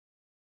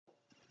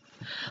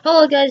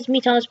Hello guys,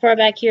 me Thomas Parr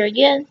back here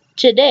again.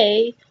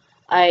 Today,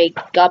 I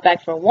got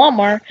back from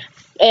Walmart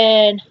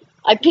and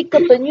I picked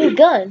up a new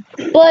gun.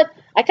 But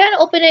I kind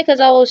of opened it because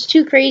I was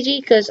too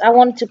crazy because I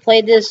wanted to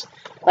play this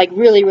like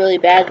really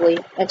badly.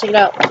 And check it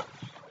out.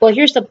 Well,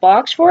 here's the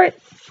box for it.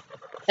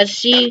 As you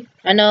see,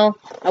 I know,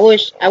 I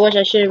wish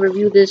I should have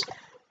reviewed this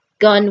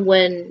gun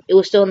when it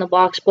was still in the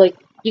box, but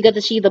you got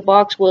to see the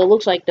box what it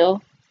looks like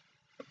though.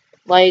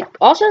 Like,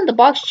 all of a sudden the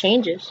box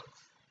changes.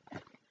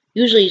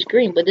 Usually it's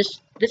green, but this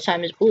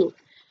time it's blue.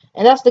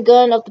 And that's the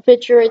gun of the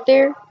picture right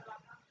there.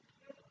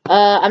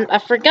 I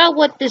forgot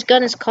what this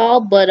gun is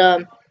called, but I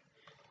don't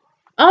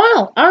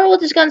know. I don't know what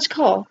this gun's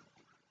called.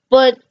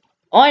 But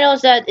all I know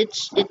is that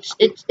it's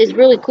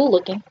really cool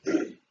looking.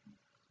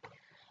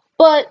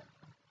 But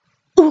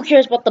who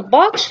cares about the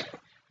box?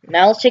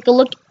 Now let's take a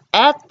look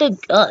at the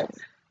gun.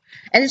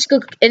 And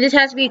this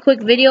has to be a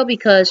quick video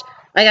because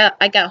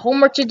I got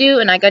homework to do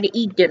and I got to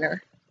eat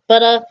dinner.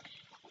 But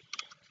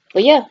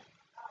yeah.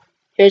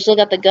 Here's a look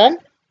at the gun.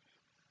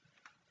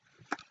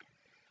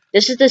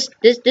 This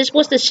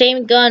was the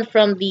same gun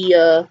from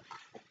the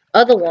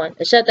other one,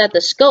 except that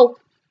the scope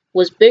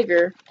was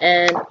bigger,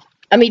 and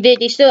I mean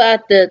they still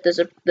add the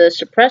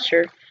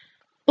suppressor,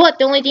 but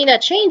the only thing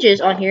that changes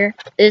on here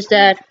is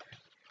that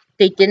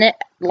they didn't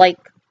like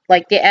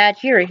they add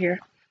here.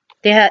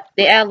 They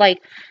add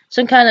like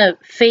some kind of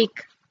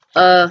fake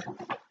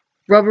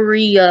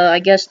rubbery I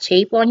guess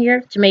tape on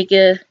here to make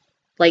it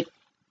like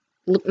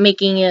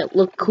making it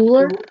look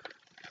cooler.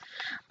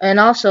 And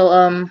also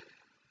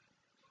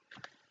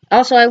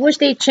I wish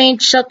they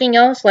changed something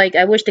else. Like,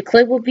 I wish the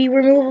clip would be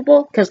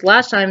removable, because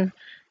last time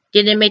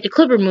they didn't make the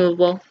clip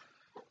removable.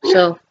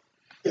 So,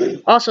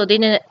 also they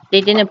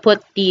didn't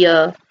put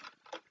the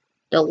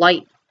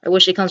light. I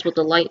wish it comes with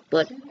the light,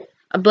 but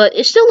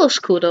it still looks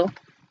cool though.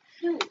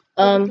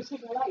 By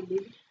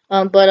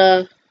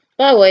the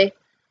way,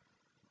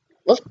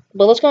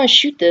 let's go and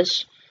shoot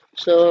this.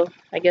 So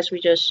I guess we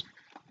just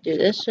do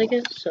this. I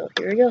guess so.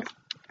 Here we go.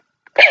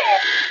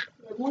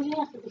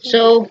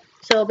 So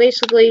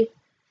basically,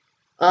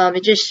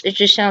 it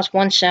just sounds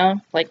one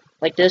sound like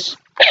this.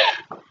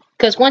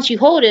 Because once you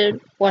hold it,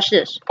 watch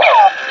this.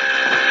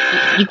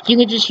 You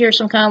can just hear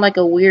some kind of like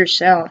a weird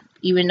sound,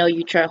 even though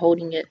you try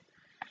holding it.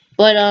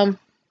 But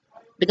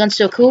the gun's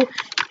still cool.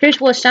 Here's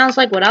what it sounds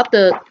like without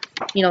the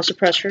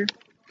suppressor.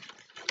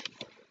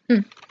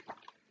 I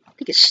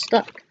think it's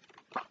stuck.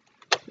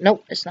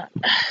 Nope, it's not.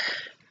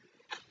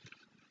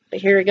 But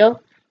here we go.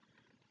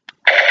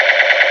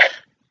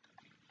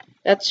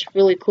 That's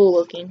really cool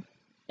looking.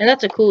 And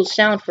that's a cool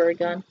sound for a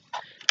gun.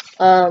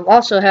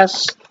 Also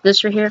has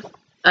this right here.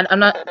 I'm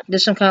not.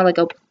 There's some kind of like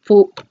a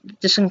pull.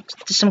 There's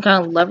some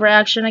kind of lever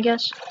action, I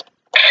guess.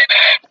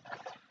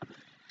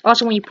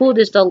 Also, when you pull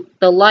this, the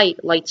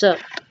light lights up.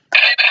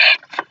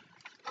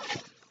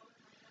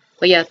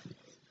 But yeah,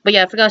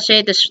 I forgot to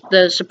say this.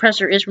 The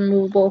suppressor is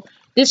removable.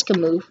 This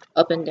can move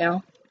up and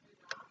down.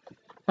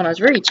 Hold on, it's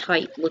very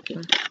tight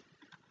looking.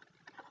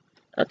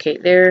 Okay,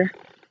 there,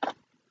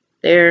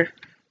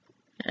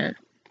 and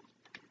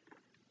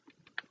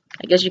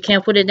I guess you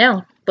can't put it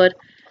down, but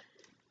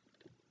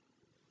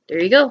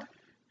there you go.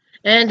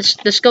 And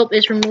the scope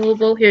is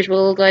removable. Here's what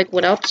it looks like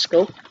without the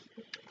scope.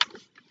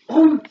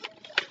 I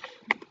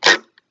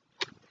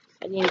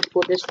need to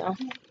put this down.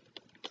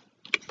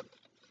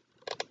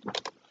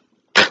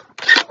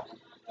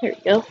 Here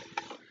we go.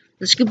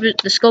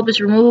 The scope is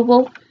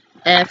removable.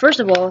 And first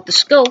of all, the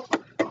scope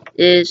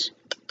is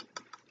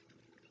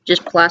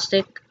just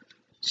plastic.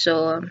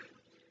 So,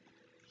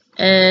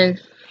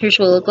 and here's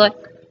what it looks like.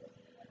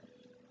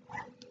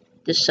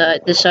 This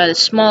side is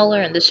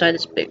smaller, and this side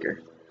is bigger.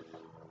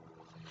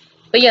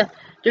 But yeah,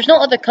 there's no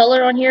other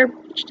color on here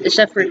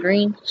except for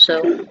green.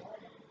 So,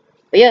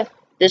 but yeah,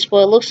 this is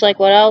what it looks like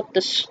without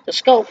the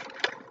scope.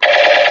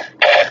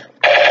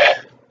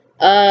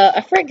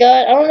 I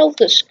forgot. I don't know if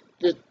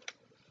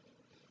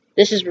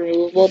this is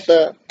removable.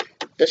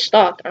 The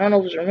stock. I don't know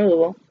if it's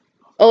removable.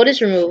 Oh, it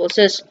is removable. It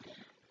says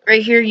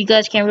right here. You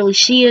guys can't really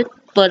see it,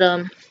 but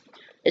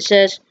it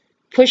says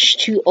push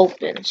to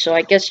open. So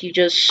I guess you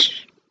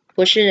just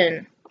push it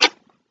and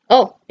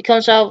oh, it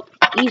comes out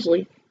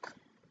easily.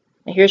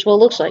 And here's what it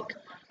looks like.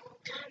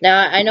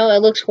 Now I know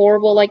it looks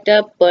horrible like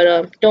that,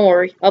 but don't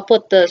worry. I'll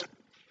put the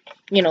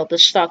the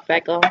stock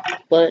back on.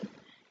 But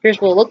here's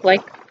what it looked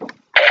like.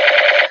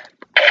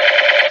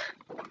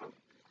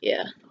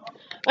 Yeah.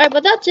 Alright,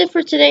 but that's it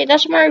for today.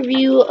 That's my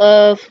review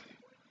of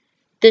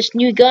this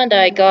new gun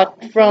that I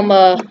got from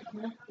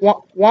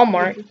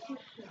Walmart.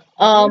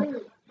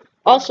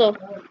 Also,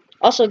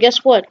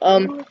 guess what?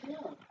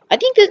 I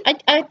think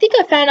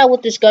I found out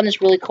what this gun is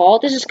really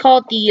called. This is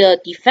called the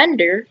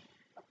Defender.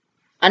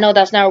 I know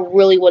that's not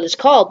really what it's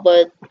called,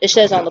 but it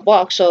says on the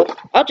box. So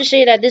I'll just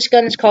say that this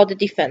gun is called the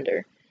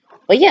Defender.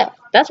 But yeah,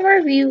 that's my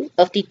review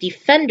of the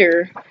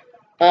Defender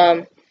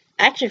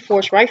Action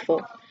Force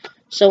rifle.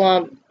 So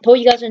hope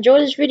you guys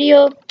enjoyed this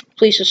video.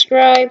 Please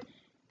subscribe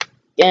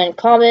and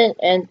comment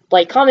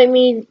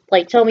me,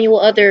 tell me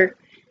what other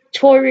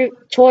toy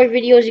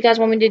videos you guys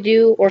want me to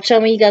do, or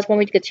tell me you guys want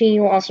me to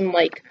continue on some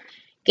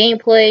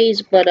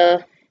gameplays. But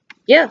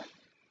yeah,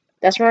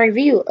 that's my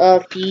review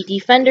of the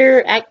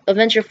Defender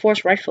Avenger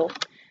Force rifle.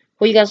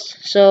 Hope you guys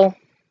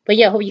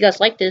hope you guys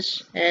like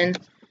this, and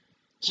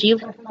see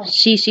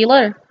you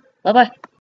later. Bye bye.